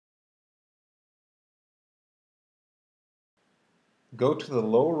Go to the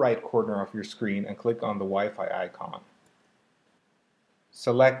lower right corner of your screen and click on the Wi-Fi icon.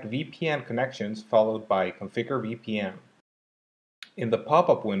 Select VPN connections followed by Configure VPN. In the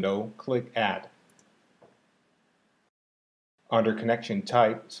pop-up window, click Add. Under Connection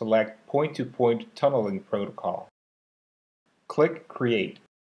Type, select Point-to-Point Tunneling Protocol. Click Create.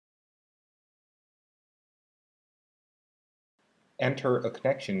 Enter a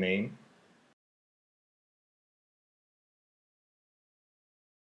connection name.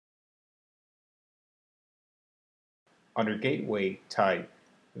 Under Gateway, type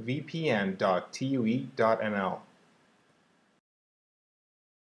vpn.tue.nl.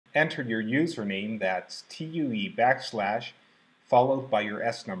 Enter your username, that's TUE / followed by your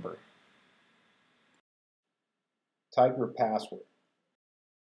S number. Type your password.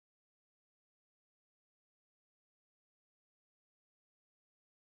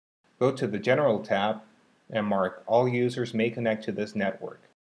 Go to the General tab and mark All users may connect to this network.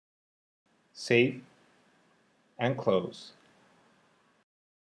 Save and close.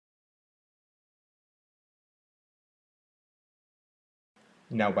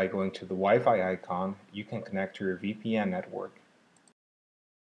 Now by going to the Wi-Fi icon, you can connect to your VPN network.